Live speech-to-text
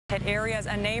Hit areas,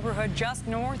 a neighborhood just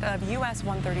north of US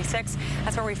 136.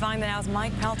 That's where we find the now's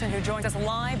Mike Pelton, who joins us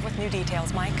live with new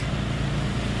details. Mike.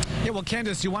 Yeah, well,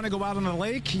 Candace, you want to go out on the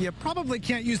lake? You probably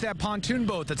can't use that pontoon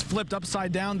boat that's flipped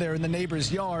upside down there in the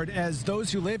neighbor's yard, as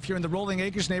those who live here in the Rolling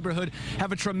Acres neighborhood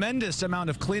have a tremendous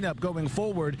amount of cleanup going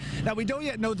forward. Now, we don't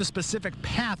yet know the specific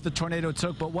path the tornado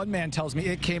took, but one man tells me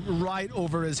it came right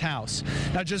over his house.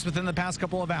 Now, just within the past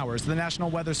couple of hours, the National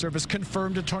Weather Service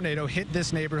confirmed a tornado hit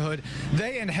this neighborhood.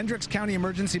 They and Hendricks County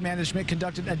Emergency Management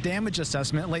conducted a damage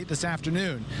assessment late this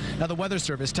afternoon. Now, the Weather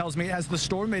Service tells me as the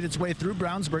storm made its way through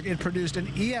Brownsburg, it produced an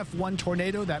EF1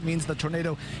 tornado. That means the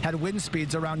tornado had wind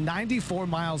speeds around 94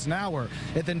 miles an hour.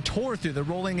 It then tore through the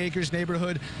Rolling Acres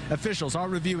neighborhood. Officials are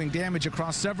reviewing damage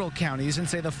across several counties and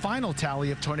say the final tally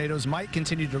of tornadoes might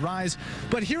continue to rise.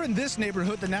 But here in this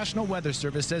neighborhood, the National Weather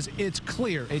Service says it's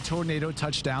clear a tornado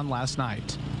touched down last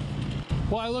night.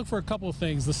 Well, I look for a couple of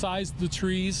things. The size of the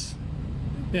trees,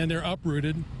 and they're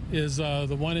uprooted, is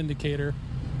the one indicator.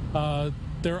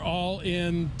 They're all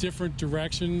in different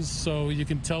directions, so you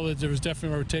can tell that there was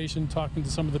definitely rotation. Talking to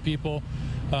some of the people,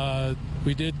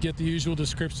 we did get the usual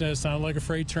description. It sounded like a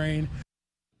freight train.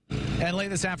 And late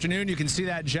this afternoon, you can see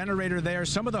that generator there.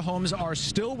 Some of the homes are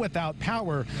still without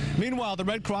power. Meanwhile, the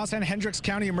Red Cross and Hendricks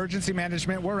County Emergency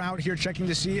Management were out here checking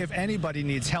to see if anybody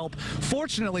needs help.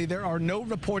 Fortunately, there are no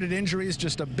reported injuries,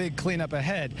 just a big cleanup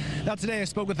ahead. Now, today I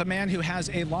spoke with a man who has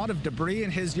a lot of debris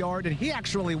in his yard, and he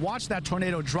actually watched that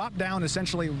tornado drop down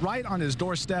essentially right on his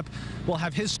doorstep. We'll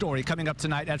have his story coming up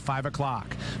tonight at 5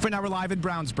 o'clock. For now, we're live in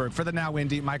Brownsburg. For the Now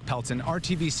Indy, Mike Pelton,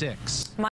 RTV 6.